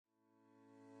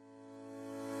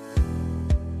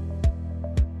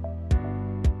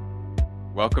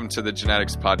Welcome to the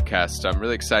Genetics Podcast. I'm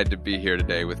really excited to be here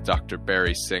today with Dr.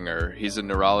 Barry Singer. He's a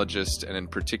neurologist, and in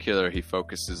particular, he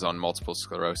focuses on multiple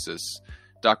sclerosis.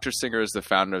 Dr. Singer is the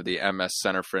founder of the MS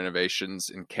Center for Innovations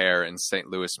in Care in St.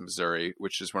 Louis, Missouri,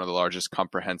 which is one of the largest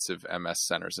comprehensive MS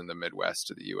centers in the Midwest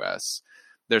of the U.S.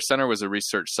 Their center was a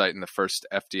research site in the first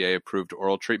FDA-approved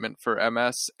oral treatment for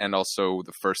MS, and also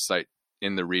the first site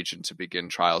in the region to begin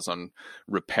trials on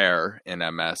repair in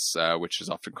MS, which is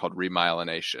often called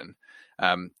remyelination.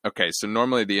 Okay, so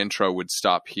normally the intro would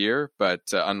stop here, but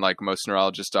unlike most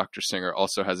neurologists, Dr. Singer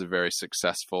also has a very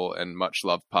successful and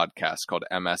much-loved podcast called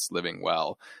MS Living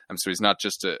Well. So he's not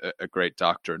just a great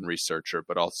doctor and researcher,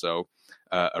 but also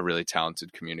a really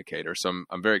talented communicator. So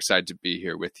I'm very excited to be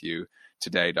here with you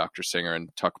today, Dr. Singer, and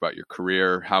talk about your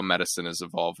career, how medicine is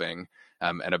evolving,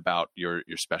 and about your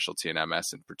specialty in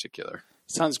MS in particular.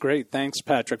 Sounds great. Thanks,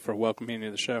 Patrick, for welcoming me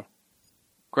to the show.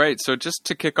 Great. So just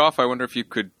to kick off, I wonder if you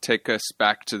could take us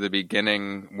back to the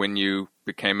beginning when you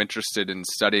became interested in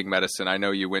studying medicine. I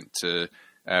know you went to,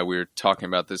 we were talking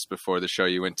about this before the show,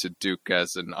 you went to Duke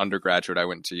as an undergraduate. I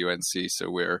went to UNC,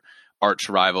 so we're arch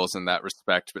rivals in that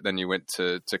respect. But then you went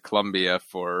to Columbia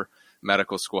for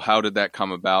medical school. How did that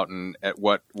come about, and at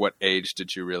what age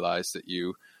did you realize that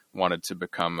you wanted to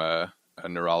become a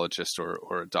neurologist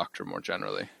or a doctor more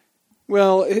generally?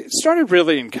 Well, it started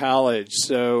really in college.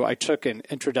 So I took an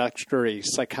introductory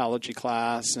psychology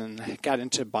class and got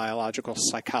into biological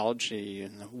psychology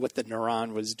and what the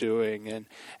neuron was doing.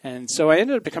 And so I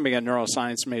ended up becoming a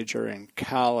neuroscience major in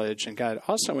college and got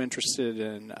also interested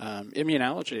in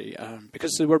immunology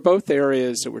because they were both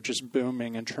areas that were just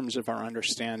booming in terms of our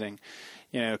understanding,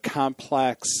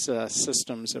 complex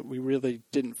systems that we really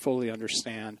didn't fully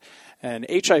understand. And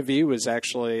HIV was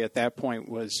actually, at that point,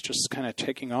 was just kind of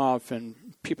taking off, and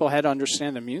people had to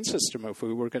understand the immune system if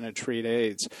we were going to treat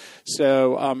AIDS.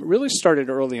 So really started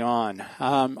early on.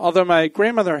 Although my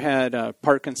grandmother had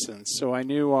Parkinson's, so I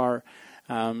knew I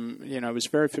was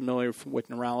very familiar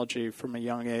with neurology from a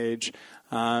young age.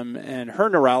 And her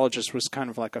neurologist was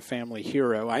kind of like a family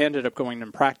hero. I ended up going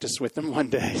and practice with him one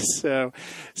day. So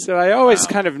I always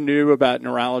kind of knew about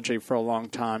neurology for a long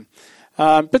time.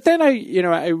 But then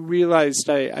I realized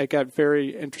I got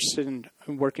very interested in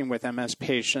working with MS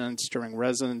patients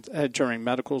during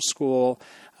medical school,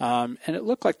 and it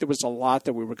looked like there was a lot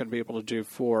that we were going to be able to do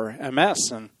for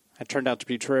MS, and it turned out to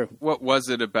be true. What was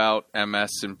it about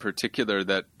MS in particular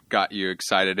that got you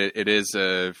excited? It is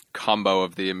a combo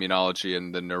of the immunology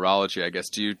and the neurology, I guess.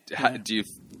 Do you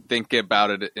think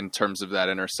about it in terms of that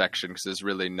intersection? Because there's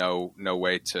really no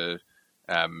way to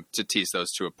tease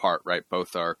those two apart, right?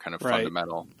 Both are kind of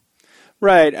fundamental.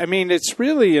 Right. I mean, it's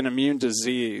really an immune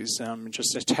disease,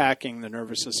 just attacking the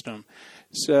nervous system.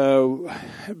 So,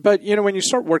 but, when you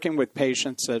start working with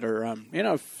patients that are,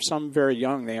 some very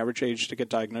young, the average age to get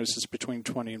diagnosis between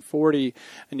 20 and 40,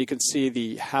 and you can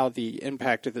see how the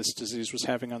impact of this disease was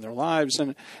having on their lives.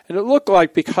 And it looked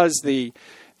like because the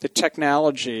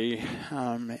technology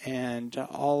and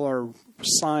all our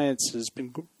science has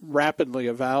been rapidly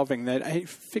evolving, that I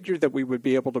figured that we would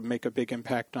be able to make a big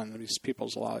impact on these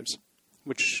people's lives,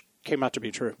 which came out to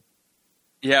be true.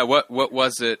 Yeah, what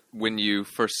was it when you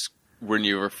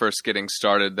were first getting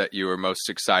started that you were most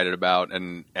excited about,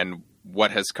 and what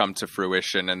has come to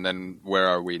fruition, and then where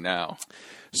are we now?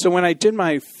 So when I did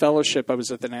my fellowship, I was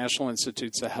at the National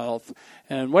Institutes of Health,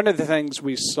 and one of the things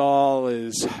we saw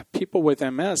is people with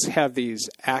MS have these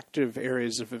active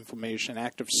areas of inflammation,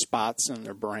 active spots in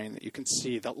their brain that you can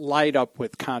see that light up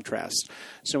with contrast.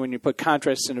 So when you put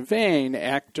contrast in a vein,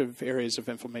 active areas of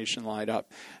inflammation light up.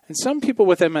 And some people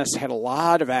with MS had a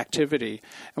lot of activity,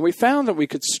 and we found that we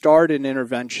could start an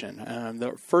intervention.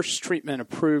 The first treatment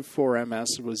approved for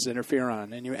MS was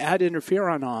interferon, and you add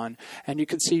interferon on, and you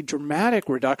can see dramatic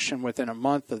reduction within a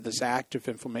month of this active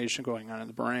inflammation going on in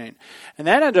the brain. And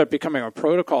that ended up becoming a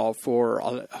protocol for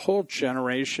a whole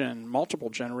generation,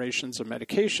 multiple generations of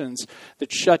medications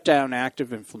that shut down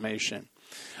active inflammation.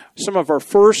 Some of our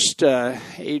first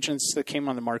agents that came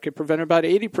on the market prevented about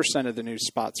 80% of the new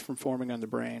spots from forming on the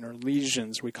brain, or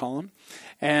lesions we call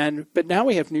them. But now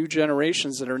we have new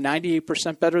generations that are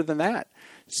 98% better than that.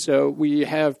 So we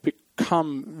have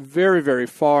come very, very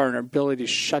far in our ability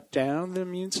to shut down the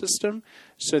immune system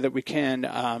so that we can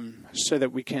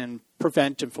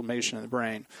prevent inflammation in the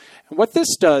brain. And what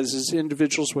this does is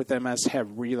individuals with MS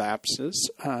have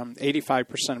relapses.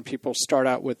 85% of people start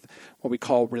out with what we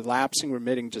call relapsing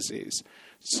remitting disease.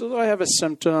 So they'll have a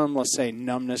symptom, let's say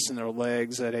numbness in their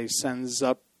legs that ascends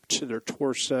up to their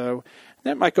torso.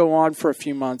 That might go on for a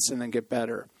few months and then get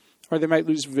better. Or they might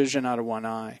lose vision out of one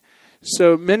eye.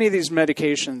 So many of these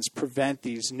medications prevent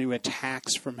these new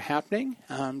attacks from happening.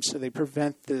 So they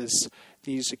prevent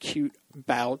these acute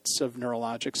bouts of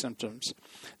neurologic symptoms.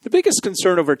 The biggest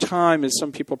concern over time is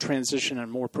some people transition in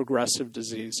more progressive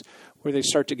disease where they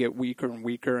start to get weaker and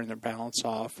weaker and their balance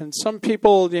off. And some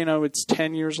people, it's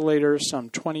 10 years later, some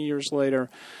 20 years later.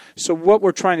 So what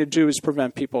we're trying to do is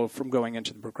prevent people from going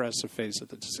into the progressive phase of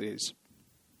the disease.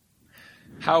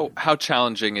 How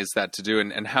challenging is that to do,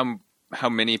 and how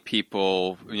many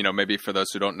people, maybe for those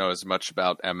who don't know as much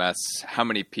about MS, how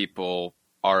many people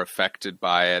are affected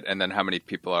by it, and then how many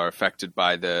people are affected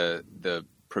by the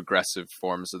progressive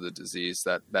forms of the disease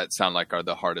that sound like are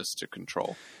the hardest to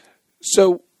control?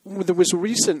 So there was a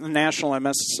recent, the National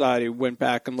MS Society went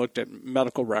back and looked at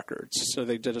medical records. So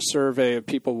they did a survey of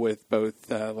people with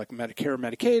both like Medicare and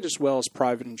Medicaid as well as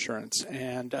private insurance.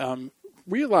 And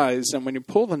realize that when you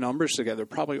pull the numbers together,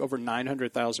 probably over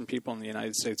 900,000 people in the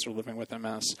United States are living with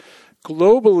MS.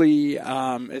 Globally,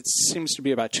 it seems to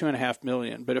be about 2.5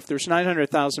 million. But if there's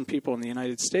 900,000 people in the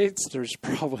United States, there's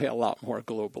probably a lot more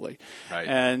globally. Right.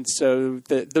 And so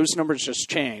those numbers just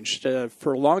changed.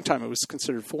 For a long time, it was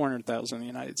considered 400,000 in the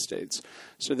United States.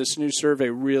 So this new survey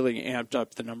really amped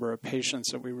up the number of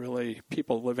patients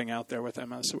people living out there with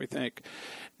MS that we think.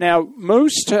 Now,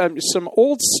 some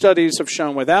old studies have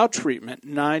shown without treatment,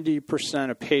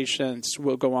 90% of patients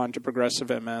will go on to progressive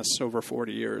MS over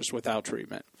 40 years without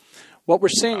treatment. What we're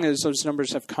seeing is those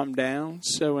numbers have come down.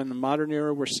 So in the modern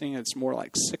era, we're seeing it's more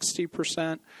like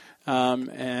 60%.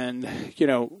 And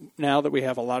now that we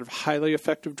have a lot of highly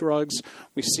effective drugs,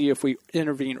 we see if we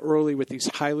intervene early with these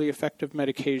highly effective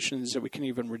medications that we can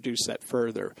even reduce that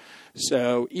further.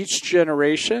 So each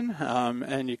generation,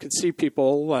 and you can see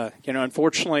people,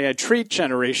 unfortunately I treat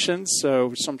generations,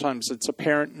 so sometimes it's a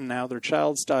parent and now their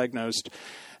child's diagnosed.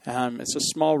 It's a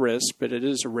small risk, but it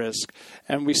is a risk.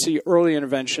 And we see early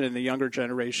intervention in the younger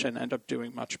generation end up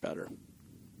doing much better.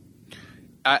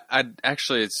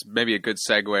 Actually, it's maybe a good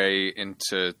segue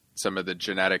into some of the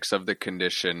genetics of the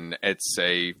condition. It's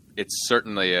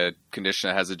certainly a condition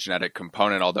that has a genetic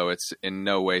component, although it's in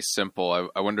no way simple.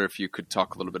 I wonder if you could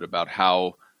talk a little bit about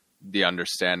how the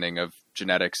understanding of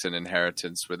genetics and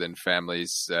inheritance within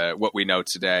families, what we know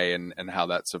today, and how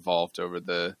that's evolved over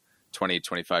the 20,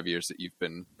 25 years that you've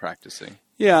been practicing.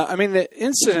 Yeah, I mean, the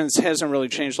incidence hasn't really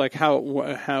changed, like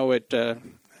how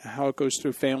it goes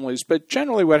through families. But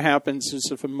generally what happens is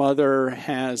if a mother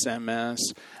has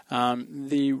MS,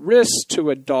 the risk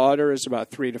to a daughter is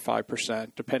about 3 to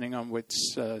 5%, depending on which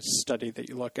study that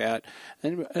you look at.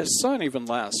 And a son, even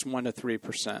less, 1 to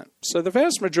 3%. So the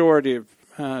vast majority of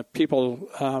people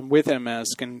with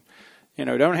MS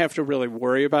don't have to really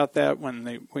worry about that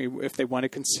if they want to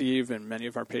conceive, and many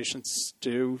of our patients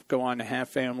do go on to have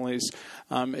families.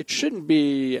 It shouldn't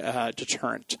be a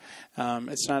deterrent.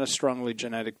 It's not a strongly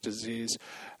genetic disease.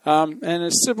 And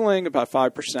a sibling, about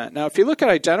 5%. Now, if you look at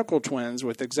identical twins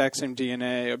with the exact same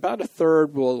DNA, about a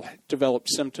third will develop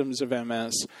symptoms of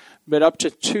MS, but up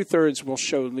to 2/3 will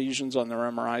show lesions on their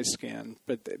MRI scan,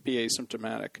 but be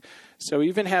asymptomatic. So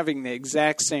even having the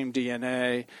exact same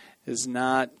DNA is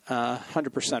not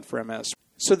 100% for MS.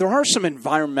 So there are some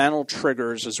environmental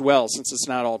triggers as well, since it's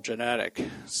not all genetic.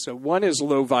 So one is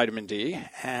low vitamin D,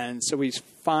 and so we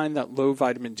find that low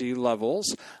vitamin D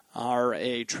levels are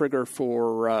a trigger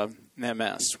for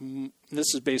MS.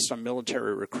 This is based on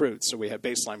military recruits, so we have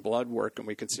baseline blood work, and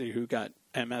we can see who got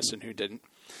MS and who didn't.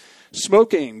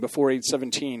 Smoking before age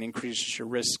 17 increases your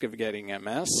risk of getting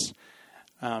MS.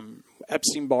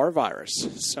 Epstein-Barr virus.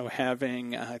 So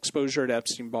having exposure to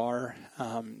Epstein-Barr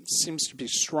seems to be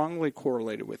strongly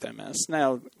correlated with MS.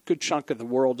 Now, a good chunk of the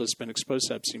world has been exposed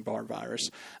to Epstein-Barr virus,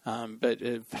 but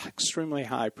an extremely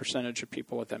high percentage of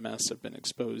people with MS have been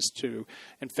exposed to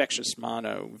infectious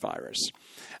monovirus.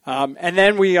 And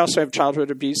then we also have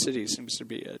childhood obesity seems to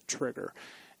be a trigger.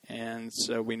 And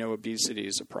so we know obesity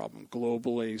is a problem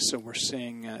globally, so we're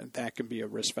seeing that can be a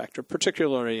risk factor,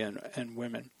 particularly in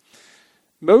women.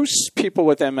 Most people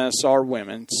with MS are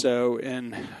women, so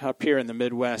up here in the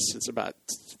Midwest, it's about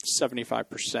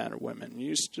 75% of women. We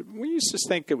used to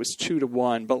think it was 2 to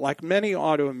 1, but like many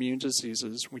autoimmune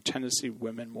diseases, we tend to see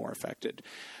women more affected.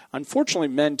 Unfortunately,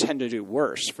 men tend to do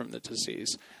worse from the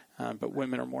disease, but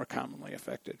women are more commonly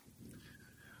affected.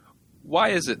 Why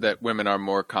is it that women are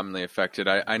more commonly affected?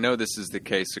 I know this is the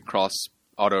case across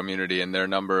autoimmunity, and there are a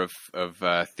number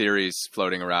of theories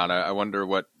floating around. I wonder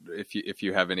if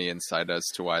you have any insight as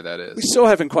to why that is. We still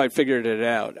haven't quite figured it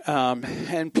out.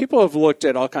 And people have looked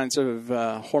at all kinds of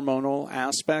hormonal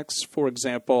aspects. For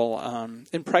example,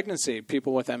 in pregnancy,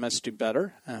 people with MS do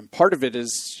better. Part of it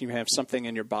is you have something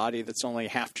in your body that's only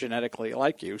half genetically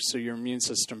like you, so your immune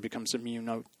system becomes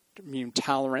immune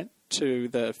tolerant to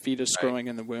the fetus growing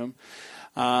in the womb.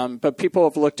 But people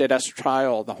have looked at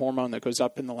estradiol, the hormone that goes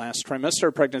up in the last trimester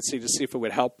of pregnancy, to see if it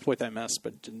would help with MS,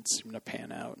 but didn't seem to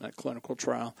pan out in a clinical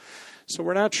trial. So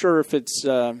we're not sure if it's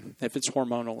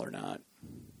hormonal or not.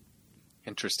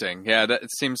 Interesting. Yeah,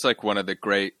 it seems like one of the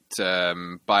great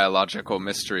biological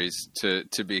mysteries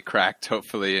to be cracked,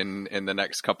 hopefully in the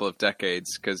next couple of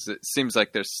decades, because it seems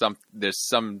like there's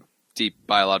some deep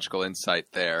biological insight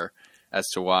there as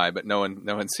to why, but no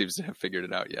one seems to have figured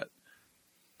it out yet.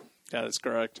 Yeah, that's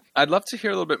correct. I'd love to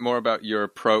hear a little bit more about your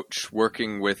approach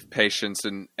working with patients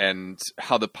and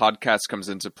how the podcast comes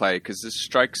into play, because this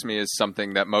strikes me as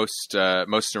something that most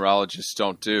neurologists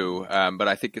don't do. But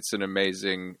I think it's an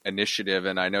amazing initiative,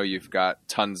 and I know you've got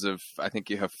tons of, I think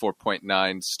you have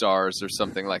 4.9 stars or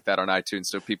something like that on iTunes,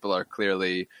 so people are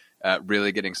clearly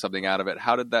really getting something out of it.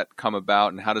 How did that come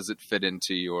about, and how does it fit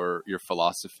into your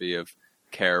philosophy of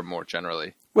care more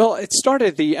generally? Well,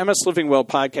 the MS Living Well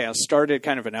podcast started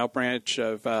kind of an outbranch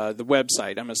of the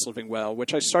website, MS Living Well,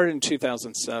 which I started in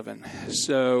 2007.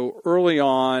 So early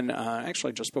on,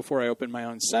 actually just before I opened my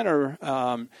own center,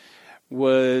 there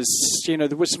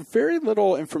was some very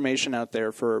little information out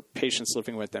there for patients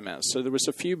living with MS. So there was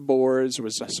a few boards, there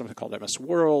was something called MS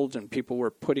World, and people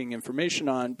were putting information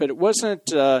on, but it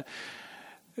wasn't...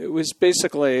 It was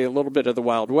basically a little bit of the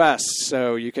Wild West,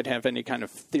 so you could have any kind of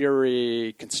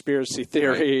theory, conspiracy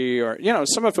theory, or,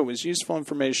 some of it was useful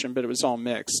information, but it was all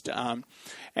mixed.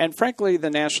 And frankly, the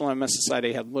National MS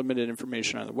Society had limited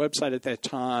information on the website at that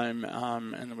time,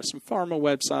 and there was some pharma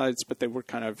websites, but they were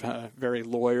kind of very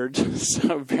lawyered,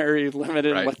 so very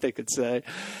limited in what they could say.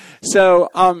 So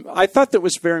I thought that it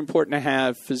was very important to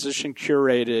have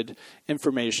physician-curated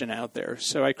information out there.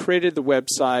 So I created the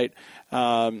website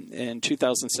in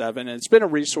 2007, and it's been a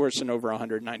resource in over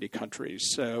 190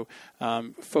 countries. So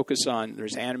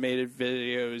there's animated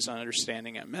videos on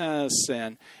understanding MS,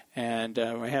 and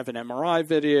we have an MRI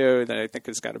video that I think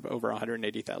has got over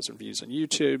 180,000 views on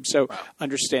YouTube. So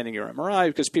understanding your MRI,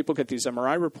 because people get these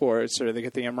MRI reports or they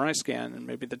get the MRI scan, and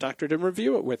maybe the doctor didn't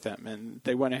review it with them, and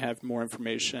they want to have more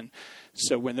information.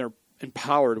 So when they're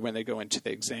empowered when they go into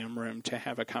the exam room to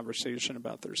have a conversation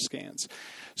about their scans.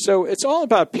 So it's all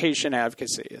about patient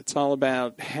advocacy. It's all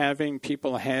about having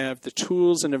people have the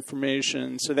tools and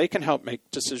information so they can help make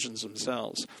decisions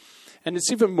themselves. And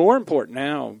it's even more important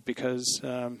now because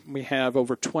we have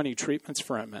over 20 treatments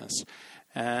for MS.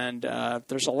 And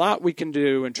there's a lot we can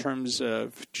do in terms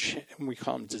of, we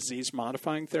call them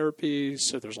disease-modifying therapies.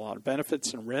 So there's a lot of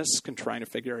benefits and risks in trying to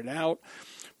figure it out.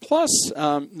 Plus,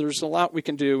 there's a lot we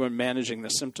can do in managing the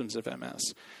symptoms of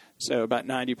MS. So about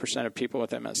 90% of people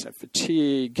with MS have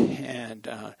fatigue, and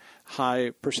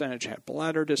high percentage have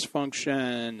bladder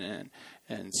dysfunction,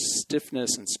 and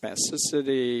stiffness and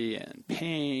spasticity and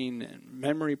pain and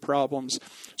memory problems.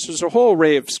 So there's a whole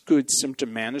array of good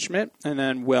symptom management and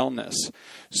then wellness.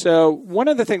 So one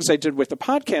of the things I did with the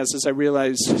podcast is I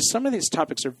realized some of these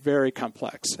topics are very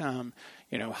complex.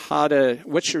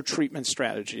 What's your treatment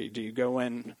strategy? Do you go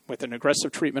in with an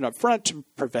aggressive treatment up front to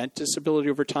prevent disability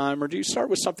over time, or do you start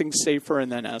with something safer and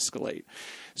then escalate?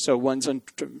 So one's on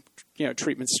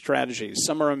treatment strategies.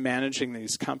 Some are on managing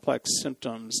these complex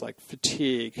symptoms like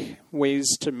fatigue,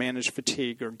 ways to manage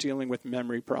fatigue or dealing with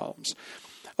memory problems.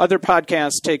 Other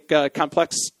podcasts take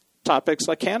complex topics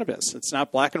like cannabis. It's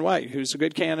not black and white. Who's a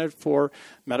good candidate for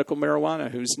medical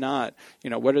marijuana? Who's not?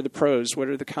 What are the pros? What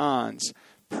are the cons?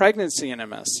 Pregnancy in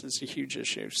MS is a huge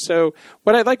issue. So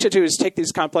what I'd like to do is take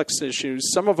these complex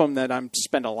issues, some of them that I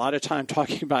spend a lot of time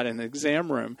talking about in the exam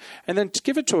room, and then to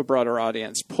give it to a broader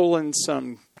audience, pull in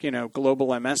some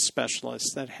global MS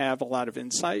specialists that have a lot of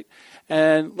insight,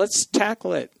 and let's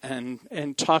tackle it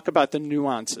and talk about the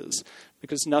nuances,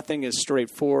 because nothing is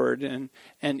straightforward.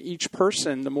 And each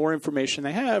person, the more information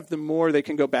they have, the more they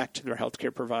can go back to their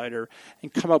healthcare provider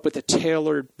and come up with a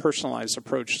tailored, personalized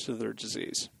approach to their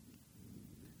disease.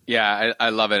 Yeah,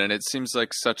 I love it. And it seems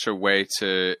like such a way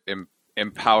to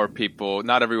empower people.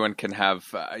 Not everyone can have,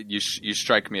 you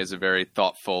strike me as a very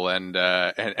thoughtful and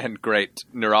great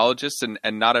neurologist,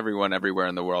 and not everyone everywhere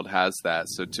in the world has that.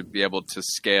 So to be able to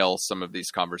scale some of these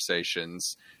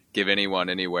conversations, give anyone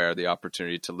anywhere the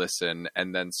opportunity to listen,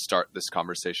 and then start this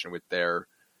conversation with their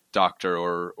doctor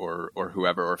or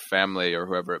whoever, or family, or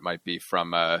whoever it might be,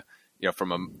 from a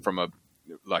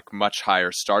like much higher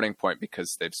starting point,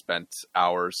 because they've spent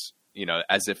hours,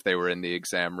 as if they were in the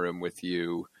exam room with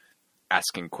you,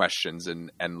 asking questions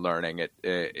and learning.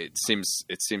 It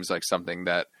seems like something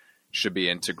that should be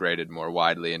integrated more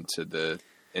widely into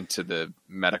the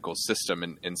medical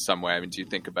system in some way. I mean,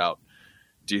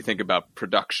 do do you think about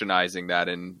productionizing that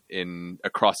in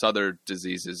across other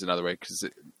diseases in other way? Because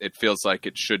it feels like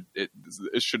it should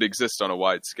exist on a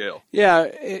wide scale. Yeah,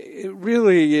 it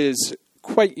really is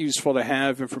quite useful to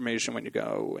have information when you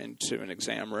go into an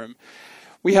exam room.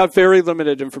 We have very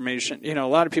limited information. A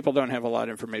lot of people don't have a lot of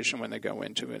information when they go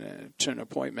into an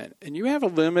appointment. And you have a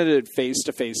limited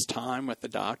face-to-face time with the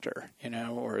doctor,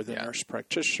 or the nurse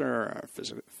practitioner or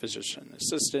physician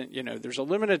assistant. There's a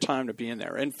limited time to be in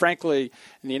there. And frankly,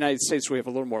 in the United States, we have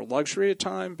a little more luxury of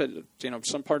time. But,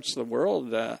 some parts of the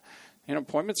world,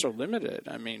 appointments are limited.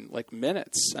 I mean, like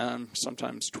minutes,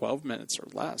 sometimes 12 minutes or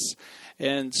less.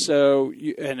 And so,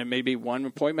 and it may be one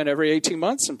appointment every 18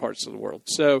 months in parts of the world.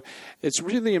 So it's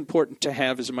really important to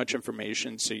have as much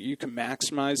information so you can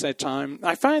maximize that time.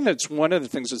 I find that's one of the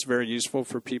things that's very useful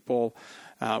for people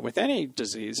with any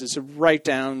disease is to write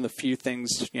down the few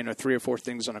things, 3 or 4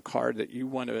 things on a card that you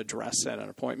want to address at an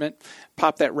appointment.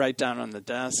 Pop that right down on the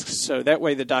desk. So that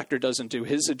way the doctor doesn't do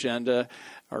his agenda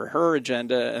or her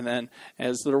agenda, and then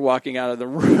as they're walking out of the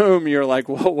room, you're like,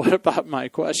 well, what about my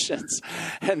questions?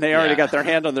 And they already got their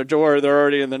hand on their door. They're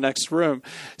already in the next room.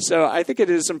 So I think it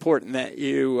is important that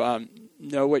you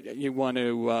know what you want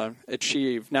to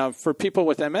achieve. Now, for people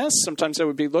with MS, sometimes they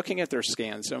would be looking at their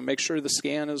scan. So make sure the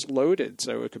scan is loaded.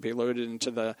 So it could be loaded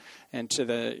into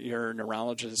your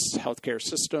neurologist's healthcare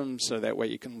system, so that way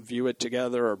you can view it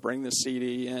together or bring the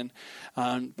CD in.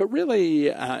 But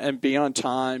really, and be on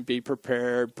time, be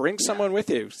prepared, bring someone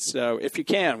with you. So if you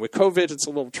can, with COVID, it's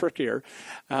a little trickier,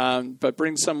 but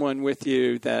bring someone with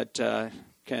you that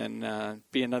can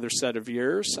be another set of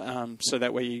years, so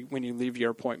that way when you leave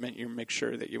your appointment, you make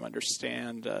sure that you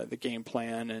understand the game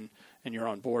plan and you're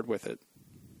on board with it.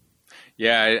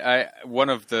 Yeah, one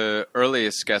of the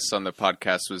earliest guests on the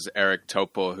podcast was Eric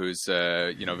Topol, who's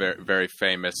a very, very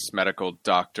famous medical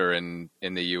doctor in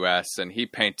the U.S., and he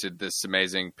painted this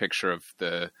amazing picture of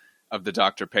the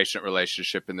doctor-patient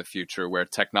relationship in the future, where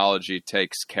technology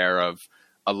takes care of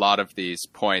a lot of these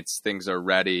points. Things are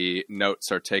ready,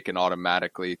 notes are taken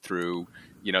automatically through,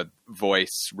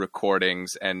 voice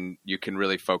recordings, and you can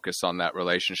really focus on that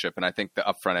relationship. And I think the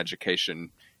upfront education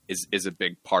is a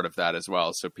big part of that as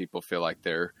well. So people feel like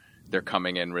they're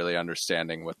coming in really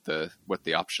understanding what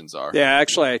the options are. Yeah,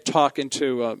 actually, I talk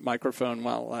into a microphone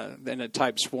then it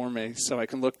types for me, so I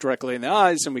can look directly in the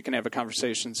eyes and we can have a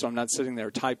conversation. So I'm not sitting there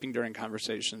typing during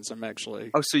conversations. I'm actually.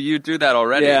 Oh, so you do that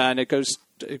already? Yeah, and it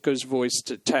goes voice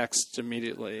to text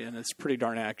immediately, and it's pretty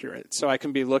darn accurate. So I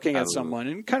can be looking at someone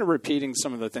and kind of repeating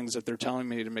some of the things that they're telling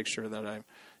me to make sure that I'm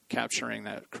capturing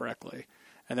that correctly.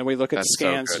 And then we look at the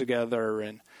scans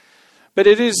together. But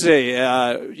it is we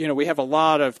have a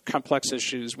lot of complex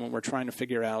issues when we're trying to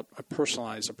figure out a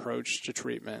personalized approach to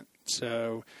treatment.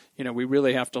 So, we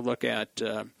really have to look at,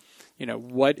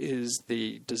 what is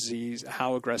the disease?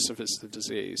 How aggressive is the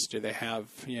disease? Do they have,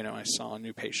 I saw a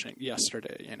new patient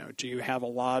yesterday, do you have a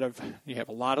lot of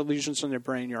lesions in their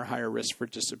brain? You're a higher risk for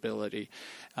disability.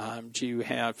 Do you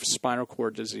have spinal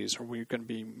cord disease? Are we going to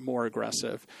be more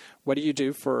aggressive? What do you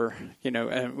do for,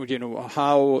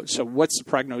 so what's the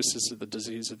prognosis of the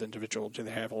disease of the individual? Do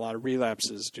they have a lot of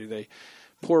relapses? Do they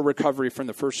poor recovery from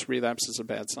the first relapse is a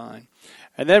bad sign.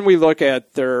 And then we look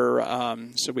at their,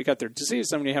 so we got their disease,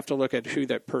 then we have to look at who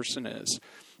that person is.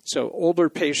 So older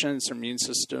patients, their immune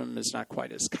system is not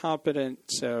quite as competent,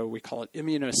 so we call it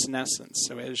immunosenescence.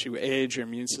 So as you age, your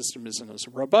immune system isn't as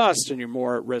robust and you're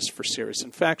more at risk for serious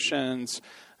infections,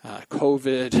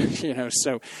 COVID,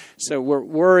 so we're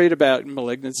worried about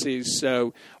malignancies.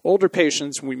 So older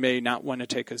patients, we may not want to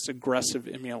take as aggressive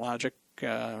immunologic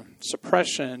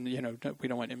suppression. We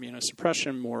don't want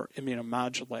immunosuppression, more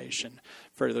immunomodulation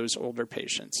for those older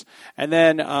patients. And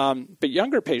then, but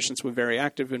younger patients with very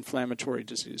active inflammatory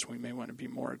disease, we may want to be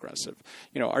more aggressive.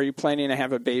 Are you planning to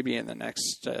have a baby in the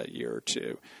next year or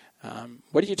two?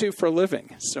 What do you do for a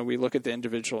living? So we look at the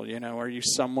individual. Are you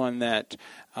someone that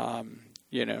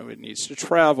it needs to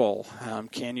travel?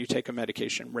 Can you take a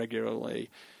medication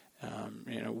regularly?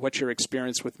 What's your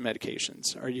experience with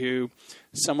medications? Are you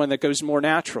someone that goes more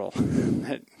natural,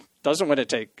 that doesn't want to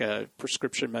take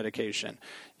prescription medication?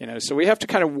 So we have to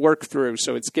kind of work through.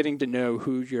 So it's getting to know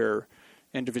who your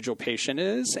individual patient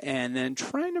is and then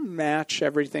trying to match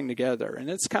everything together. And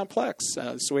it's complex.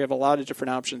 So we have a lot of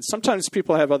different options. Sometimes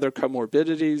people have other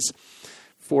comorbidities.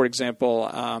 For example,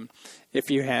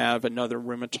 if you have another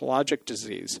rheumatologic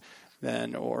disease,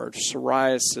 or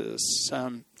psoriasis,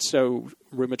 so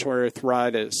rheumatoid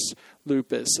arthritis,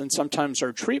 lupus, and sometimes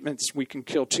our treatments, we can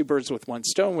kill 2 birds with one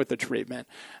stone with the treatment.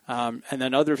 And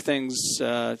then other things,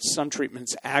 some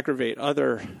treatments aggravate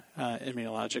other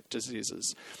immunologic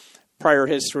diseases. prior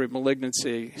history of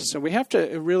malignancy. So we have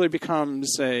to, it really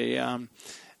becomes a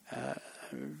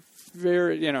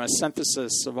very, a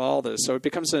synthesis of all this. So it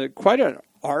becomes quite an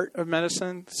art of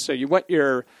medicine. So you want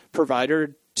your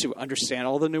provider to understand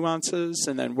all the nuances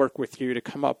and then work with you to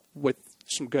come up with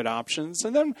some good options.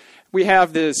 And then we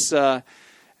have this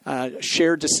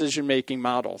shared decision-making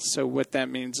model. So what that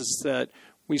means is that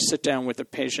we sit down with the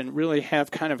patient, really have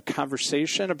kind of a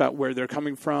conversation about where they're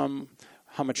coming from,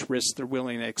 how much risk they're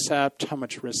willing to accept, how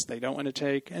much risk they don't want to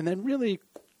take, and then really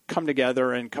come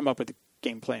together and come up with a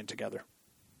game plan together.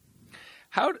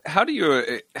 How do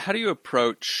you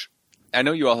approach? I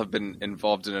know you all have been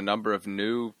involved in a number of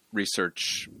new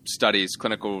research studies,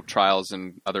 clinical trials,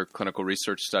 and other clinical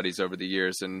research studies over the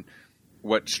years. And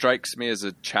what strikes me as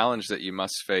a challenge that you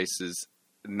must face is,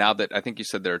 now that I think you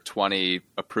said there are 20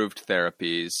 approved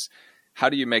therapies, how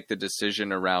do you make the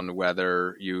decision around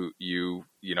whether you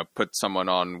put someone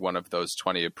on one of those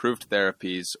 20 approved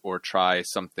therapies or try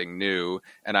something new?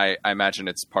 And I imagine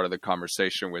it's part of the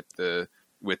conversation with the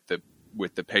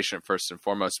patient first and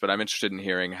foremost. But I'm interested in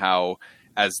hearing how,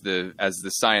 as the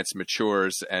science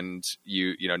matures and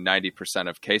 90%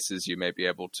 of cases you may be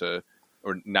able to,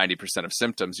 or 90% of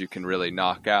symptoms you can really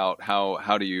knock out.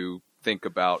 How do you think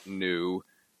about new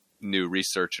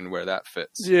research and where that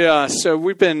fits? Yeah, so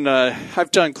we've been,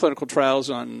 I've done clinical trials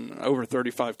on over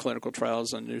 35 clinical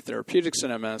trials on new therapeutics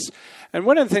in MS. And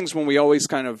one of the things when we always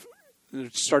kind of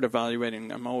start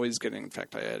evaluating, I'm always getting, in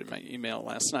fact, I had in my email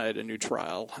last night, a new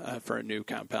trial for a new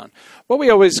compound. What we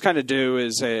always kind of do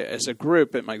is, as a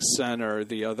group at my center,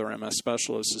 the other MS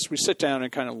specialists, is we sit down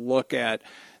and kind of look at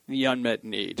the unmet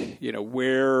need.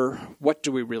 What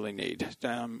do we really need?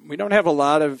 We don't have a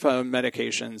lot of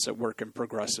medications that work in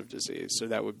progressive disease, so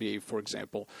that would be, for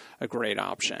example, a great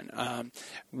option.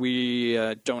 We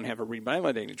don't have a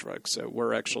remyelinating drug, so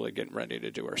we're actually getting ready to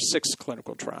do our 6th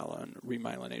clinical trial on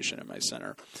remyelination at my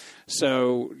center.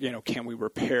 So, can we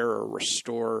repair or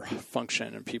restore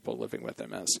function in people living with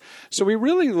MS? So we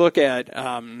really look at,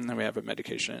 and we have a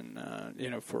medication,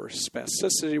 for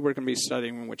spasticity we're going to be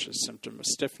studying, which is symptom of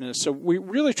stiffness. So we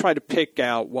really try to pick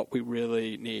out what we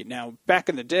really need. Now, back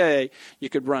in the day, you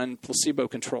could run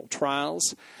placebo-controlled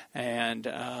trials,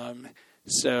 and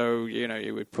so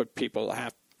you would put people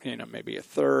maybe a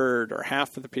third or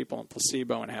half of the people on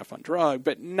placebo and half on drug,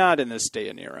 but not in this day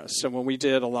and era. So when we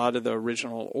did a lot of the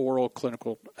original oral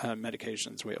clinical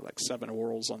medications, we have like 7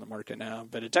 orals on the market now,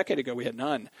 but a decade ago we had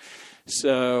none.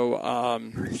 So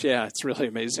it's really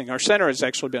amazing. Our center has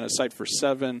actually been a site for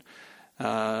 7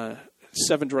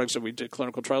 drugs that we did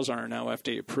clinical trials on are now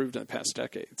FDA approved in the past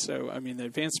decade. So, the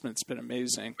advancement's been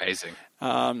amazing.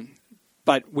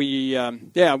 But we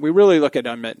really look at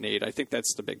unmet need. I think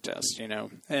that's the big test,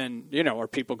 And, are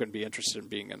people going to be interested in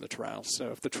being in the trial?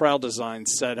 So if the trial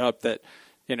design's set up that,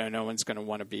 no one's going to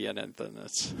want to be in it, then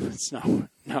it's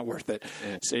not worth it.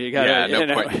 Yeah. So you got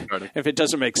to, if it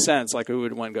doesn't make sense, like who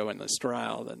would want to go in this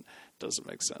trial, then it doesn't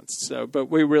make sense. So, but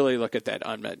we really look at that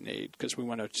unmet need because we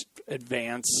want to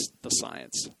advance the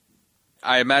science.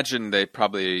 I imagine they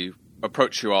probably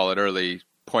approach you all at early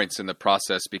points in the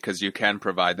process because you can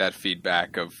provide that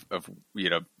feedback of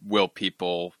will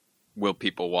people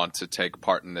want to take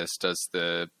part in this? Does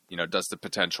the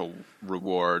potential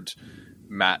reward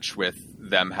match with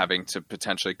them having to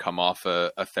potentially come off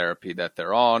a therapy that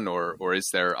they're on, or is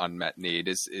there unmet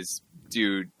need?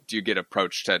 Do you get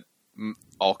approached at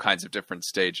all kinds of different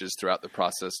stages throughout the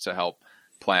process to help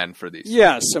plan for these?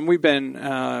 Yes, and we've been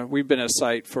a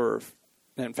site for,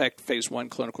 in fact, phase 1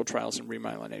 clinical trials in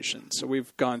remyelination. So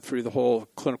we've gone through the whole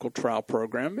clinical trial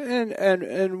program, and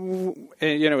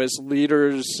as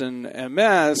leaders in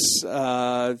MS,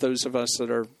 those of us that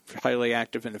are highly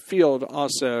active in the field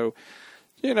also,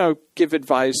 give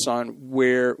advice on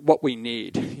what we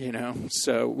need.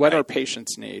 So what our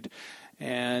patients need,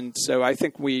 and so I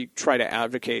think we try to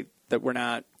advocate that we're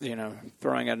not,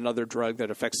 throwing out another drug that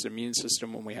affects the immune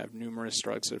system when we have numerous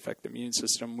drugs that affect the immune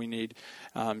system. We need.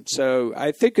 So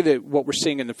I think that what we're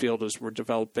seeing in the field is we're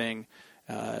developing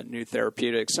new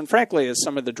therapeutics, and frankly, as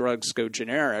some of the drugs go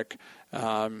generic,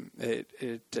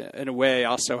 it in a way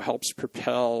also helps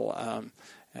propel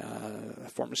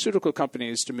pharmaceutical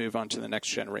companies to move on to the next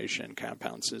generation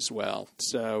compounds as well.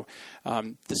 So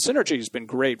the synergy has been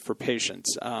great for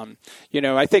patients.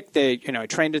 I think I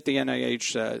trained at the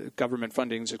NIH. Government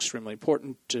funding is extremely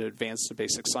important to advance the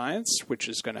basic science, which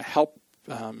is going to help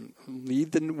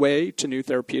lead the way to new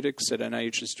therapeutics. At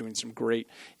NIH is doing some great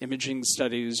imaging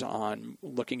studies on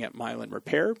looking at myelin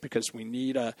repair because we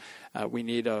need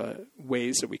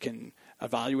ways that we can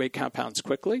evaluate compounds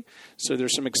quickly. So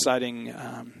there's some exciting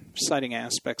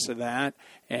aspects of that.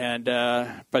 And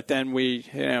but then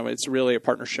it's really a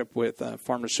partnership with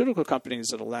pharmaceutical companies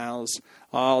that allows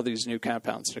all these new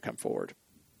compounds to come forward.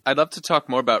 I'd love to talk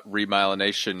more about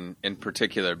remyelination in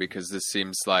particular, because this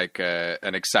seems like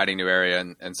an exciting new area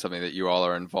and something that you all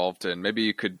are involved in. Maybe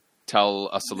you could tell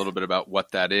us a little bit about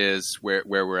what that is, where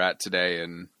we're at today,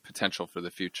 and potential for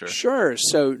the future. Sure.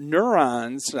 So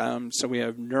neurons, so we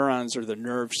have neurons, or the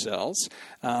nerve cells.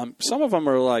 Some of them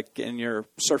are like in your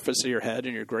surface of your head,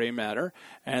 in your gray matter,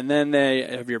 and then they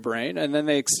have your brain, and then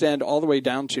they extend all the way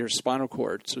down to your spinal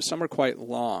cord. So some are quite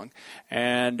long,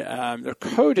 and they're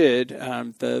coated.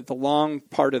 The long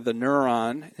part of the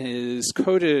neuron is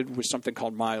coated with something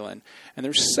called myelin, and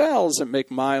there's cells that make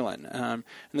myelin, and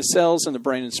the cells in the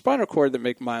brain and spinal cord that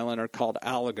make myelin are called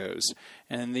oligos,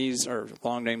 and these are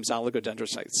long names,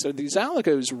 oligodendrocytes. So these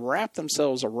oligos wrap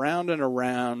themselves around and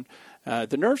around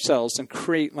the nerve cells and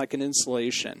create like an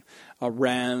insulation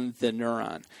around the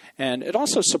neuron. And it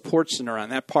also supports the neuron.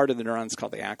 That part of the neuron is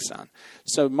called the axon.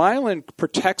 So myelin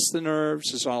protects the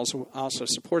nerves, also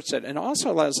supports it, and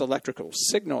also allows electrical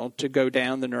signal to go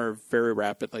down the nerve very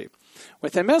rapidly.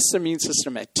 With MS, the immune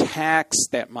system attacks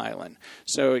that myelin.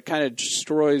 So it kind of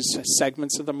destroys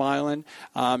segments of the myelin.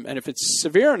 And if it's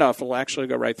severe enough, it'll actually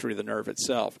go right through the nerve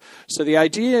itself. So the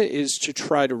idea is to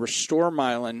try to restore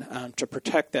myelin to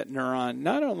protect that neuron,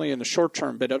 not only in the short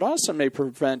term, but it also may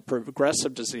prevent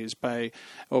progressive disease by,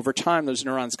 over time, those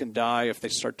neurons can die if they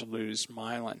start to lose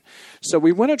myelin. So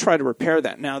we want to try to repair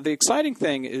that. Now, the exciting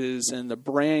thing is in the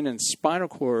brain and spinal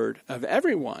cord of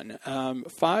everyone,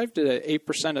 5 to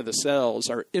 8% of the cells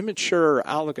are immature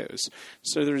oligos.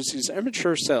 So there's these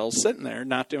immature cells sitting there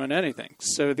not doing anything.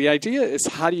 So the idea is,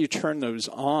 how do you turn those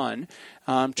on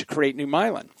to create new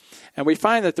myelin? And we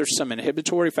find that there's some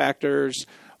inhibitory factors.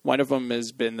 One of them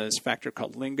has been this factor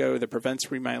called LINGO that prevents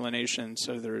remyelination.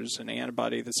 So there's an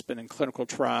antibody that's been in clinical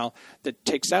trial that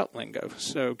takes out LINGO.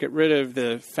 So get rid of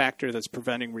the factor that's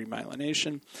preventing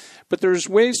remyelination. But there's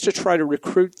ways to try to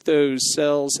recruit those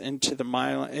cells into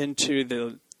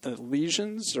the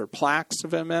lesions or plaques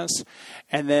of MS,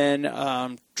 and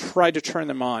then try to turn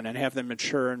them on and have them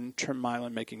mature and turn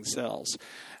myelin-making cells.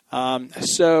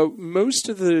 So most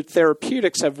of the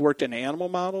therapeutics have worked in animal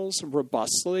models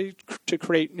robustly to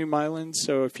create new myelin.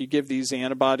 So if you give these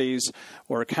antibodies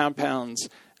or compounds,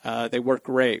 they work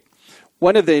great.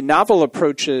 One of the novel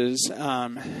approaches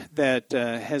that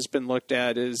has been looked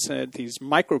at is these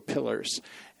micropillars.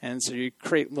 And so you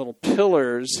create little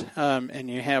pillars,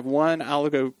 and you have one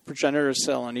oligoprogenitor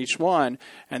cell on each one,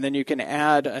 and then you can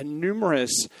add a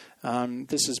numerous,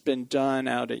 this has been done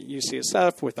out at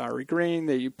UCSF with Ari Green,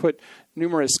 that you put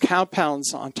numerous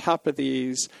compounds on top of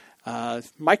these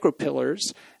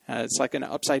micropillars. It's like an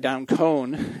upside-down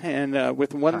cone, and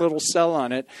with one little cell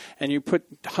on it, and you put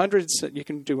you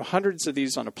can do hundreds of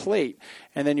these on a plate,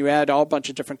 and then you add a bunch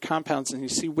of different compounds, and you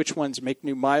see which ones make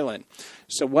new myelin.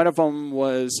 So one of them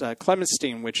was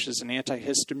clemastine, which is an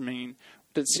antihistamine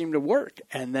that seemed to work.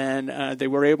 And then they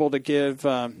were able to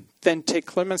then take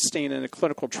clemastine in a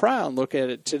clinical trial and look at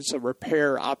it to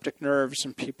repair optic nerves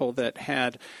in people that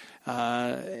had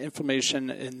inflammation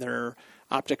in their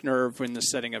optic nerve in the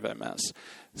setting of MS.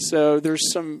 So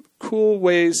there's some cool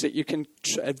ways that you can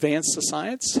advance the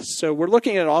science. So we're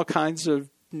looking at all kinds of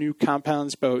new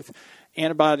compounds, both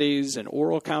antibodies and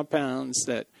oral compounds,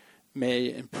 that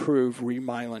may improve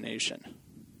remyelination.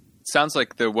 Sounds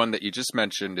like the one that you just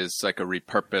mentioned is like a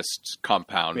repurposed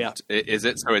compound. Yeah. Is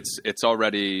it? So it's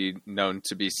already known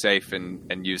to be safe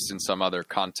and used in some other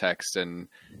context, and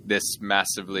this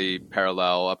massively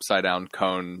parallel upside-down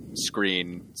cone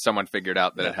screen, someone figured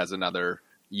out that it has another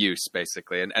use,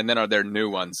 basically. And then are there new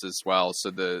ones as well?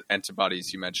 So the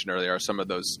antibodies you mentioned earlier, are some of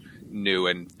those new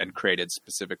and created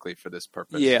specifically for this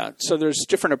purpose? Yeah, so there's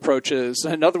different approaches.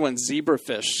 Another one's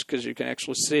zebrafish, because you can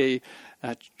actually see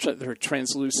they're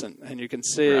translucent, and you can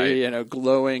see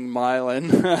glowing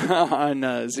myelin on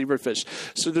zebrafish.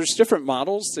 So there's different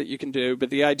models that you can do, but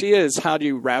the idea is, how do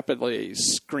you rapidly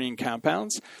screen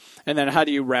compounds, and then how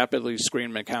do you rapidly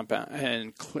screen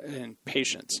in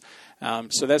patients?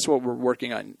 So that's what we're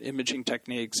working on, imaging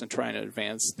techniques and trying to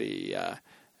advance the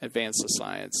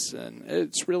science. And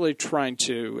it's really trying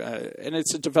to, and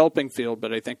it's a developing field,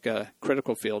 but I think a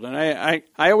critical field. And I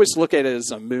always look at it as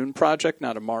a moon project,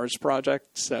 not a Mars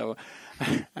project. So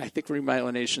I think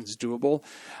remyelination is doable.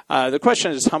 The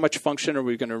question is, how much function are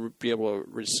we going to be able to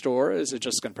restore? Is it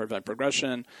just going to prevent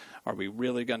progression? Are we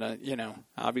really going to,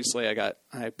 obviously I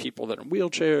have people that are in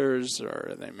wheelchairs,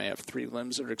 or they may have 3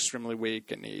 limbs that are extremely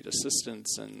weak and need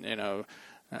assistance, and,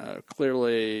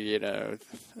 Clearly,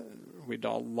 we'd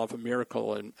all love a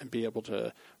miracle and be able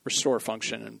to restore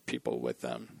function in people with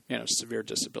severe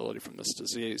disability from this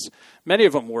disease. Many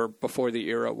of them were before the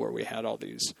era where we had all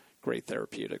these great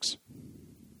therapeutics.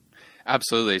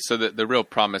 Absolutely. So the real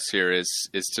promise here is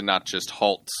to not just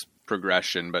halt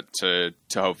progression, but to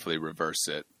hopefully reverse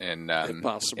it, If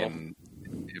possible.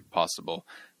 If possible.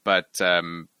 But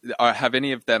have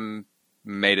any of them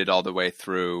made it all the way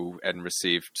through and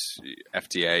received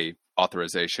FDA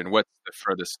authorization? What's the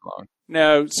furthest along?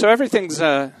 No. So everything's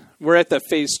we're at the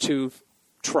phase 2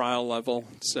 trial level.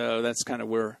 So that's kind of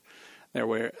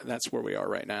that's where we are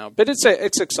right now. But it's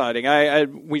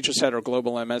exciting. We just had our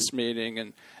global MS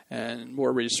meeting, and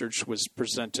more research was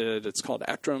presented. It's called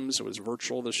ACTRIMS. It was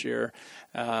virtual this year.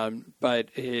 But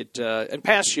in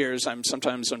past years, I'm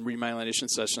sometimes on remyelination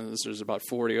sessions. There's about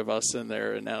 40 of us in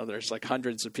there, and now there's like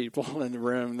hundreds of people in the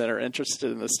room that are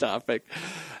interested in this topic.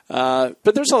 But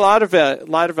there's a lot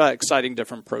of exciting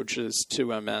different approaches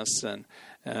to MS, and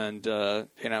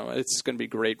it's going to be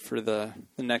great for the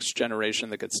next generation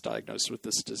that gets diagnosed with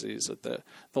this disease, that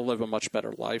they'll live a much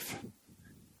better life.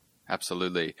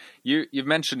 Absolutely. You've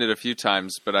mentioned it a few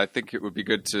times, but I think it would be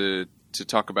good to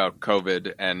talk about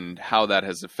COVID and how that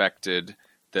has affected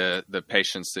the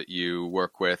patients that you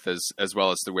work with, as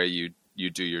well as the way you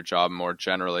do your job more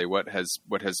generally. What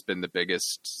has been the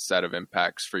biggest set of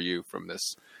impacts for you from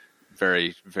this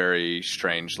very, very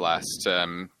strange last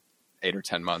 8 or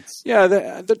 10 months? Yeah,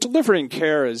 the delivering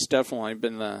care has definitely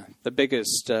been the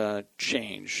biggest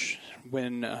change.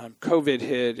 When COVID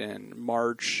hit in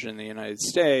March in the United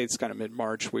States, kind of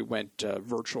mid-March, we went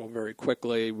virtual very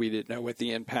quickly. We didn't know what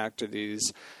the impact of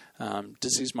these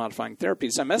disease-modifying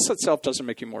therapies. MS itself doesn't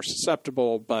make you more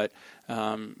susceptible, but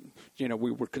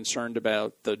we were concerned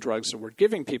about the drugs that we're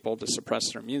giving people to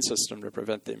suppress their immune system to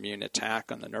prevent the immune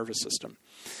attack on the nervous system.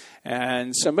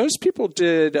 And so most people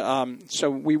did, so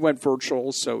we went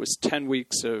virtual, so it was 10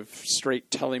 weeks of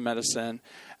straight telemedicine.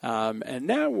 And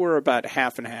now we're about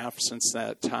half and half since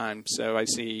that time. So I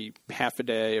see half a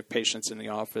day of patients in the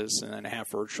office and then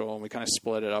half virtual, and we kind of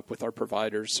split it up with our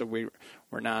providers. So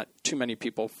we're not too many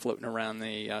people floating around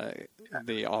the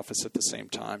office at the same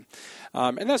time.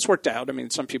 And that's worked out. I mean,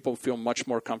 some people feel much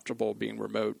more comfortable being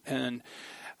remote. And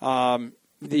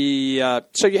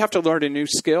so you have to learn a new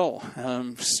skill.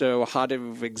 So how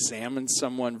to examine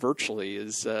someone virtually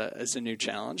is a new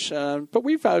challenge. But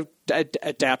we've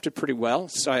adapted pretty well.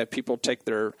 So I have people take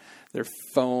their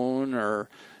phone or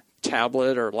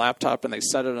tablet or laptop and they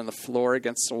set it on the floor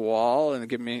against the wall and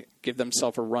give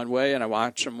themselves a runway, and I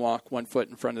watch them walk one foot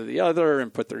in front of the other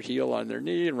and put their heel on their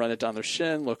knee and run it down their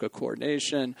shin, look at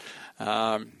coordination.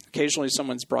 Occasionally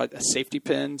someone's brought a safety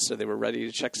pin, so they were ready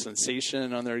to check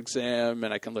sensation on their exam,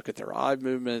 and I can look at their eye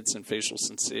movements and facial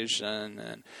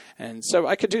sensation. And so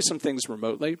I could do some things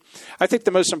remotely. I think the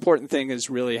most important thing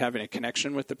is really having a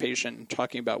connection with the patient and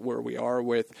talking about where we are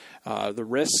with the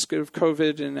risk of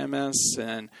COVID and MS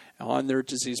and on their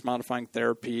disease-modifying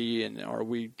therapy, and are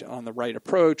we on the right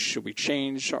approach? Should we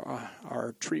change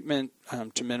our treatment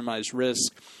to minimize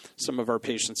risk? Some of our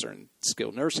patients are in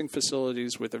skilled nursing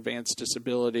facilities with advanced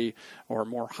disability or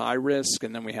more high risk,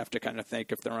 and then we have to kind of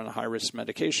think, if they're on a high-risk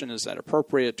medication, is that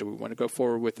appropriate? Do we want to go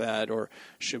forward with that, or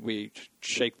should we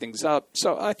shake things up?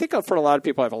 So I think for a lot of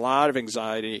people, I have a lot of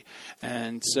anxiety,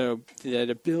 and so that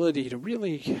ability to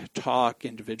really talk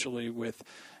individually with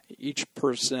each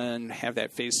person, have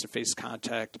that face-to-face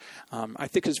contact, I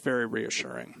think is very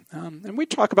reassuring. And we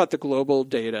talk about the global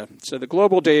data. So the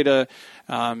global data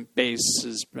base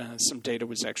is some data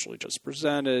was actually just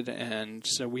presented. And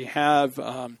so we have,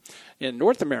 in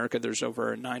North America, there's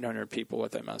over 900 people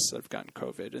with MS that have gotten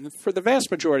COVID. And for the vast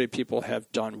majority of people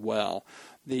have done well.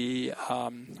 The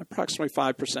approximately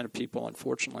 5% of people,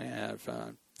 unfortunately,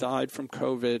 have died from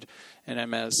COVID and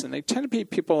MS, and they tend to be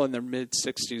people in their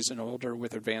mid-60s and older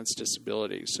with advanced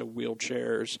disabilities, so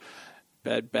wheelchairs,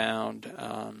 bed-bound,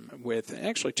 with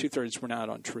actually 2/3 were not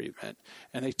on treatment.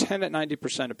 And they tend at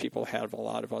 90% of people have a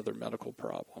lot of other medical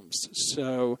problems.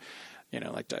 So,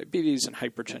 like diabetes and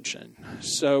hypertension.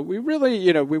 So we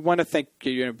really, we want to think,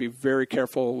 be very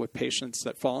careful with patients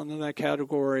that fall into that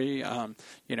category,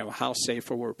 how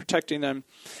safe are we protecting them.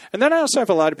 And then I also have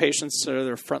a lot of patients that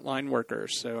are frontline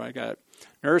workers. So I got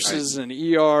nurses and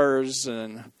ERs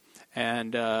and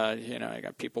I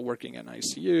got people working in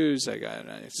ICUs.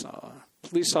 I saw a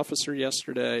police officer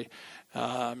yesterday.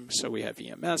 So we have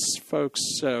EMS folks.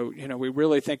 So, we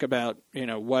really think about,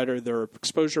 what are their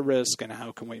exposure risks and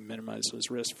how can we minimize those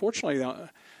risks. Fortunately,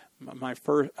 my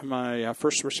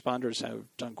first responders have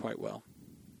done quite well.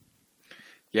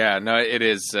 Yeah, no, it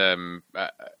is.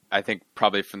 I think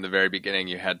probably from the very beginning,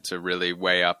 you had to really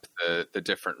weigh up the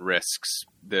different risks,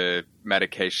 the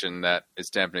medication that is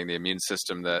dampening the immune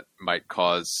system that might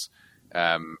cause,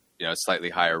 slightly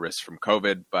higher risk from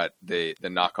COVID, but the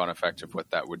knock-on effect of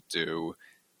what that would do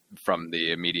from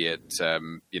the immediate,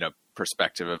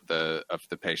 perspective of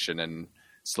the patient and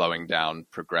slowing down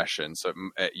progression. So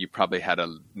you probably had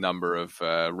a number of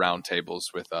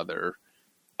roundtables with other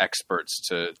experts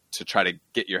to try to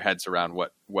get your heads around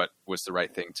what was the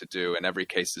right thing to do. And every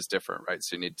case is different, right?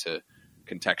 So you need to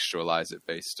contextualize it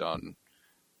based on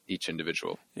each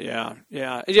individual. Yeah.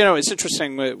 It's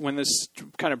interesting when this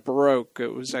kind of broke.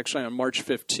 It was actually on March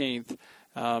 15th.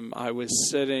 I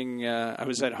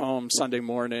was at home Sunday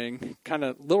morning, kind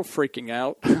of a little freaking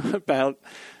out about,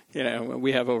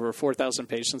 we have over 4,000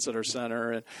 patients at our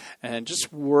center and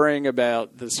just worrying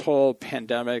about this whole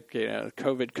pandemic,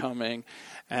 COVID coming.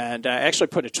 And I actually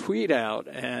put a tweet out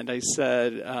and I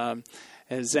said,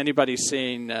 has anybody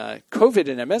seen COVID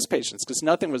in MS patients? Because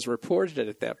nothing was reported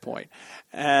at that point.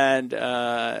 And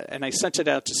I sent it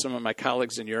out to some of my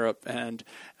colleagues in Europe. And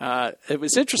it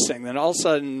was interesting. Then all of a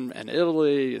sudden, in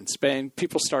Italy and Spain,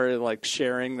 people started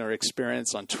sharing their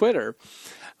experience on Twitter.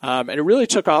 And it really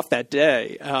took off that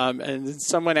day. And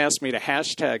someone asked me to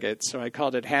hashtag it. So I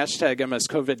called it hashtag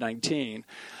MSCovid-19.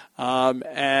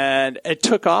 And it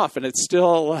took off, and it's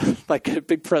still a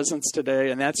big presence today.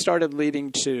 And that started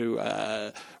leading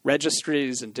to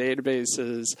registries and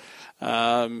databases.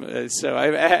 So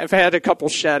I've had a couple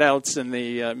shout outs in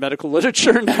the medical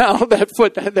literature now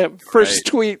that first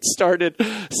tweet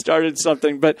started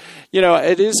something. But,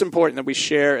 it is important that we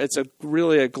share. It's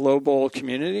really a global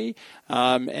community.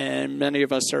 And many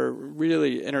of us are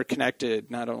really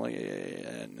interconnected, not only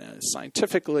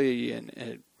scientifically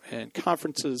and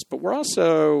conferences, but we're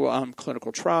also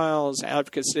clinical trials,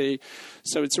 advocacy.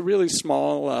 So it's a really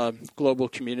small global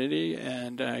community,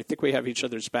 and I think we have each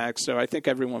other's backs. So I think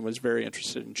everyone was very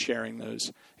interested in sharing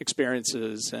those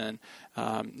experiences. And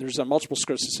there's a Multiple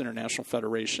Sclerosis International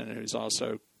Federation who's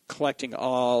also collecting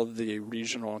all the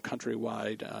regional and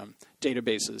countrywide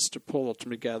databases to pull them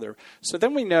together. So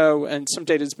then we know, and some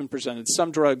data has been presented,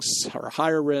 some drugs are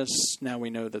higher risk. Now we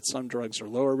know that some drugs are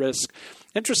lower risk.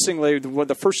 Interestingly,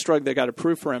 the first drug that got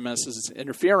approved for MS is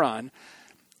interferon.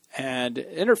 And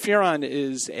interferon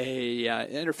is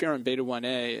interferon beta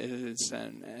 1A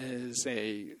is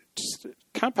a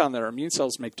compound that our immune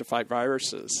cells make to fight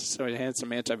viruses. So it has some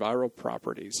antiviral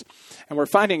properties. And we're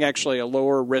finding actually a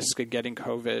lower risk of getting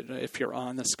COVID if you're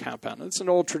on this compound. It's an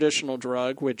old traditional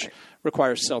drug which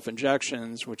requires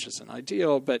self-injections, which isn't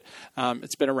ideal, but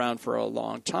it's been around for a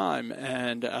long time.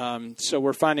 And so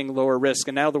we're finding lower risk.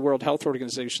 And now the World Health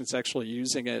Organization is actually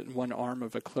using it in one arm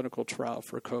of a clinical trial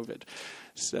for COVID.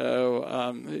 So,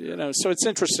 so it's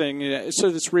interesting. So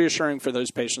it's reassuring for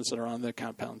those patients that are on the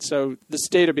compound. So this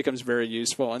data becomes very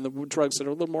useful. And the drugs that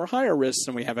are a little more higher risk,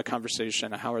 then we have a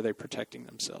conversation on how are they protecting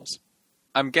themselves.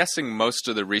 I'm guessing most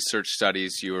of the research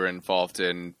studies you were involved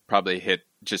in probably hit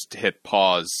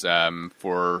pause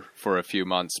for a few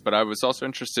months. But I was also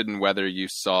interested in whether you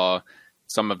saw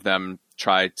some of them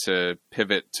try to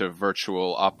pivot to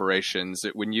virtual operations.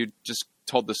 When you just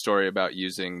told the story about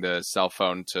using the cell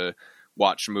phone to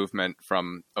watch movement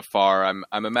from afar,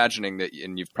 I'm imagining that,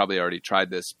 and you've probably already tried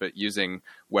this, but using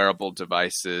wearable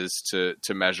devices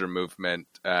to measure movement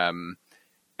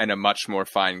in a much more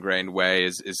fine-grained way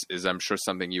is I'm sure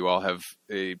something you all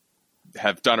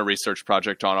have done a research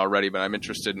project on already, but I'm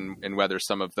interested in whether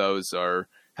some of those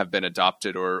have been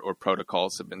adopted or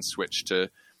protocols have been switched to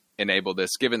enable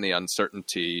this, given the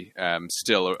uncertainty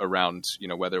still around,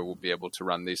 whether we'll be able to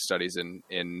run these studies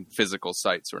in physical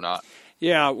sites or not.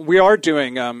 Yeah, we are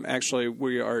doing,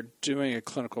 we are doing a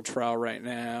clinical trial right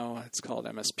now. It's called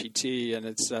MSPT, and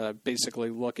it's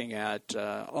basically looking at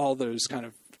all those kind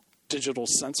of digital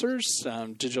sensors,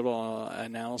 digital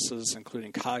analysis,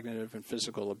 including cognitive and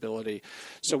physical ability.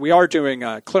 So we are doing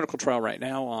a clinical trial right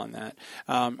now on that.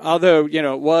 Although,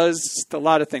 it was, a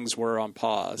lot of things were on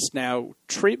pause. Now,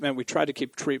 treatment, we tried to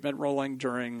keep treatment rolling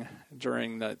during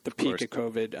the peak of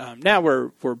COVID. Now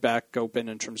we're back open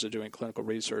in terms of doing clinical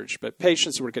research, but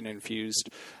patients were getting infused.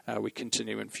 We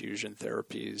continue infusion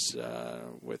therapies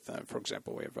with, for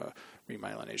example, we have a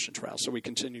remyelination trial. So we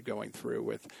continue going through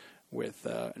with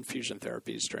infusion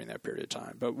therapies during that period of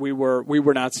time. But we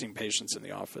were not seeing patients in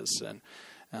the office, and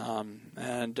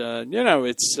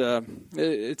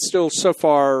it's still so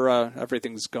far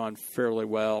everything's gone fairly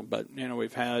well. But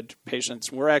we've had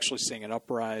patients. We're actually seeing an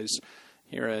uprise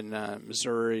here in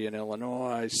Missouri and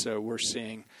Illinois, so we're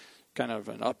seeing kind of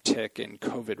an uptick in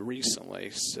COVID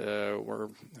recently. So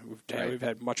we've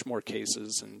had much more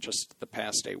cases in just the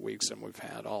past 8 weeks than we've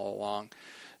had all along.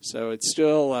 So it's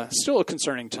still a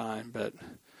concerning time, but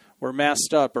we're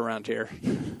masked up around here.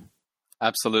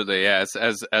 Absolutely, yeah,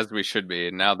 as we should be.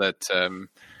 Now that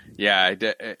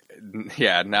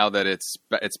now that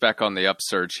it's back on the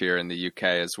upsurge here in the UK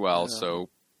as well, so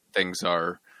things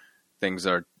are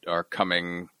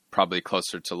coming probably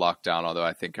closer to lockdown. Although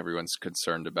I think everyone's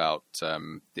concerned about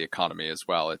the economy as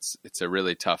well. It's a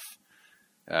really tough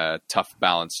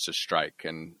balance to strike,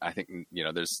 and I think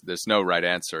there's no right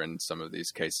answer in some of these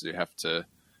cases. You have to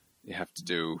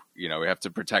do we have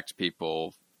to protect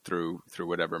people through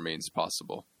whatever means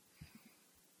possible.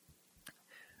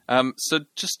 So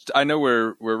I know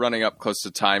we're running up close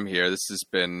to time here. This has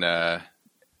been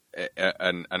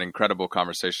an incredible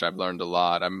conversation. I've learned a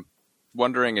lot. I'm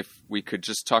wondering if we could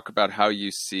just talk about how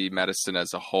you see medicine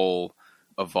as a whole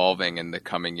evolving in the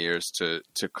coming years to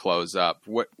close up.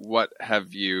 What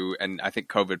have you, and I think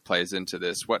COVID plays into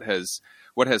this, what has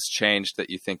changed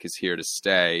that you think is here to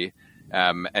stay?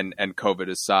 And COVID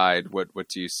aside, what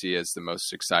do you see as the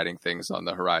most exciting things on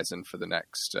the horizon for the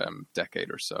next decade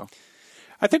or so?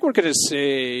 I think we're going to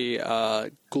see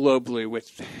globally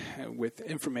with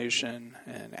information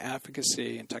and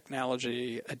advocacy and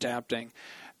technology adapting,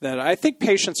 that I think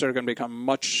patients are going to become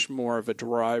much more of a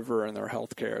driver in their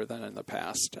healthcare than in the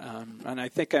past. And I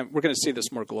think we're going to see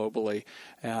this more globally.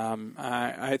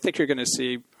 I think you're going to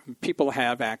see people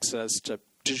have access to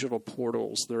digital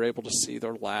portals. They're able to see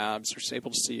their labs. They're able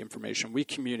to see information. We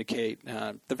communicate.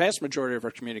 The vast majority of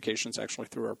our communication is actually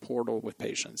through our portal with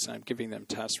patients. I'm giving them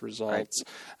test results.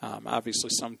 Right. Obviously,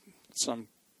 some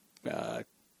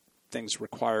things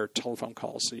require telephone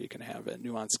calls so you can have a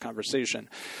nuanced conversation.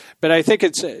 But I think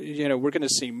it's, we're going to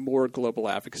see more global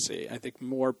advocacy. I think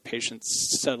more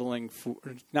patients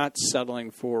not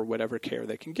settling for whatever care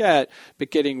they can get,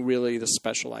 but getting really the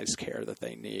specialized care that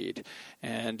they need.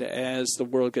 And as the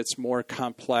world gets more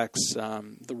complex,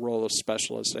 the role of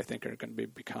specialists, I think, are going to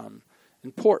become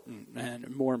important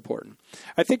and more important.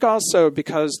 I think also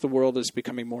because the world is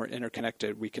becoming more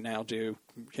interconnected, we can now do,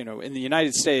 in the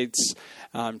United States,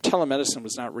 telemedicine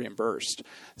was not reimbursed.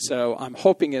 So I'm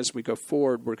hoping as we go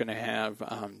forward, we're going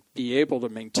to be able to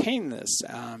maintain this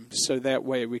so that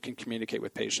way we can communicate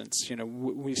with patients.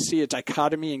 We see a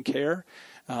dichotomy in care.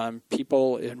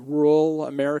 People in rural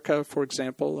America, for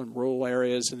example, in rural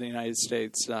areas in the United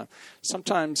States,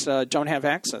 sometimes don't have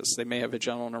access. They may have a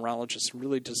general neurologist who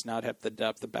really does not have the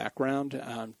depth of background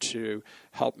to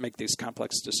help make these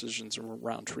complex decisions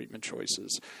around treatment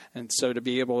choices. And so to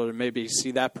be able to maybe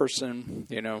see that person,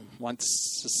 once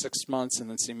 6 months and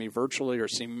then see me virtually, or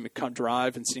see me come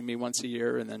drive and see me once a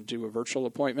year and then do a virtual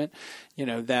appointment,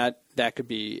 that could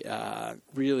be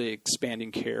really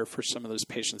expanding care for some of those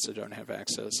patients that don't have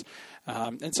access.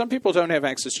 And some people don't have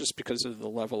access just because of the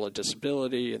level of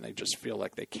disability, and they just feel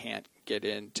like they can't get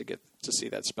in to see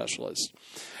that specialist.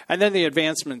 And then the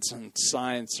advancements in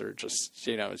science are just,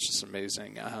 it's just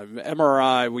amazing.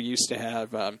 MRI, we used to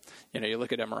have, you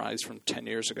look at MRIs from 10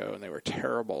 years ago, and they were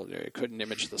terrible. They couldn't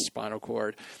image the spinal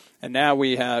cord. And now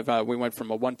we went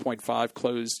from a 1.5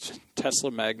 closed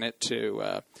Tesla magnet to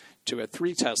a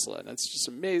 3 Tesla, and it's just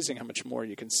amazing how much more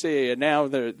you can see. And now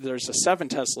there's a 7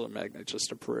 Tesla magnet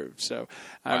just approved. So,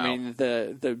 wow. I mean,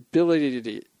 the ability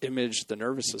to image the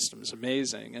nervous system is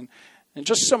amazing, and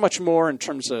just so much more in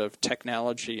terms of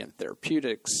technology and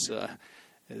therapeutics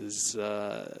is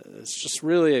just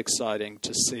really exciting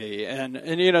to see. And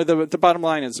the bottom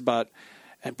line is about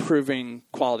improving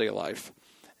quality of life.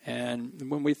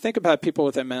 And when we think about people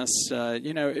with MS,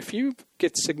 if you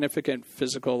get significant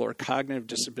physical or cognitive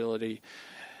disability,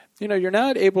 you're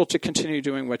not able to continue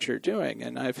doing what you're doing.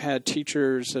 And I've had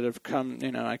teachers that have come,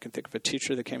 I can think of a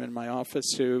teacher that came in my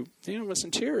office who, was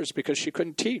in tears because she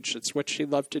couldn't teach. It's what she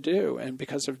loved to do. And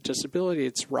because of disability,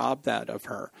 it's robbed that of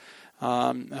her,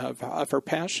 of her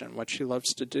passion, what she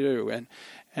loves to do.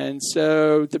 And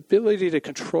so the ability to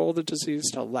control the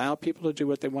disease, to allow people to do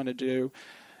what they want to do,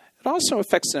 it also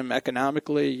affects them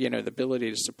economically, the ability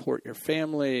to support your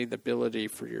family, the ability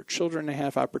for your children to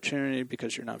have opportunity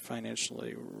because you're not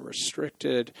financially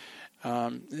restricted.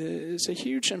 Is a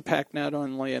huge impact not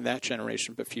only in that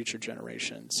generation but future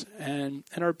generations. And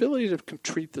our ability to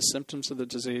treat the symptoms of the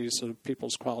disease so that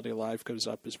people's quality of life goes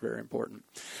up is very important.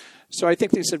 So I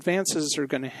think these advances are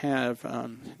going to have,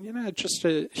 just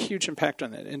a huge impact on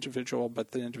that individual,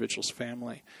 but the individual's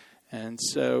family. And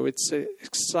so it's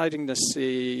exciting to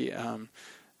see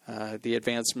the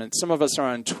advancement. Some of us are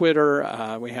on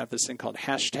Twitter. We have this thing called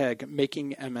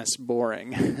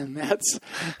 #MakingMSBoring,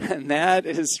 and that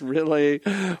is really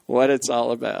what it's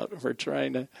all about. We're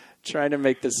trying to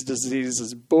make this disease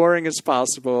as boring as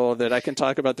possible, that I can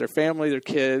talk about their family, their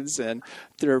kids, and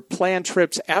their planned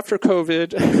trips after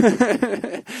COVID,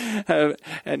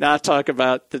 and not talk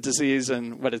about the disease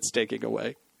and what it's taking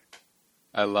away.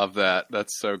 I love that.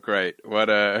 That's so great. What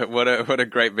a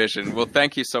great vision. Well,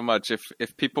 thank you so much.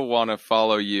 If people want to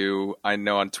follow you, I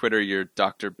know on Twitter you're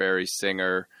Dr. Barry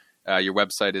Singer. Your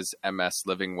website is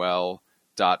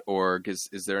mslivingwell.org.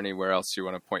 Is there anywhere else you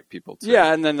want to point people to?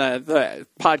 Yeah, and then the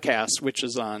podcast, which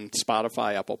is on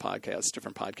Spotify, Apple Podcasts,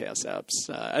 different podcast apps.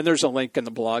 And there's a link in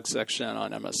the blog section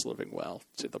on MS Living Well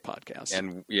to the podcast.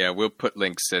 And yeah, we'll put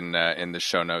links in the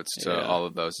show notes to all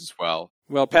of those as well.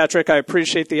 Well, Patrick, I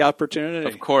appreciate the opportunity.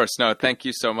 Of course. No, thank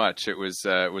you so much. It was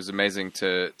amazing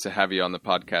to have you on the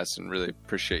podcast, and really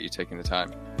appreciate you taking the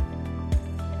time.